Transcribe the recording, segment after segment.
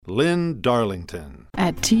Lynne Darlington.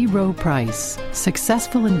 At T. Rowe Price,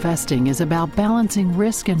 successful investing is about balancing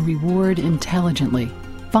risk and reward intelligently,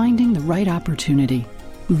 finding the right opportunity.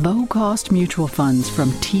 Low-cost mutual funds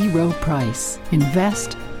from T. Rowe Price.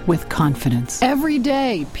 Invest with confidence. Every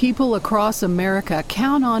day, people across America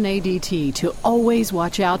count on ADT to always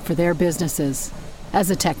watch out for their businesses. As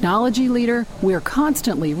a technology leader, we're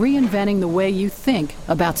constantly reinventing the way you think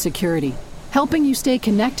about security, helping you stay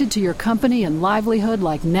connected to your company and livelihood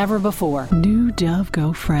like never before. New Dove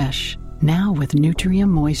Go Fresh, now with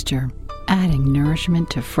Nutrient Moisture, adding nourishment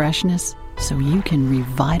to freshness so you can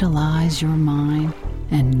revitalize your mind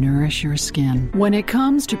and nourish your skin. When it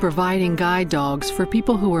comes to providing guide dogs for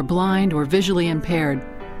people who are blind or visually impaired,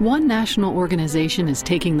 one national organization is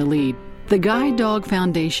taking the lead. The Guide Dog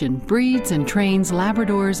Foundation breeds and trains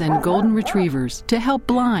Labradors and Golden Retrievers to help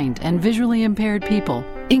blind and visually impaired people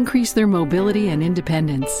increase their mobility and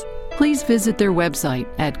independence. Please visit their website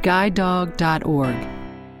at guidedog.org.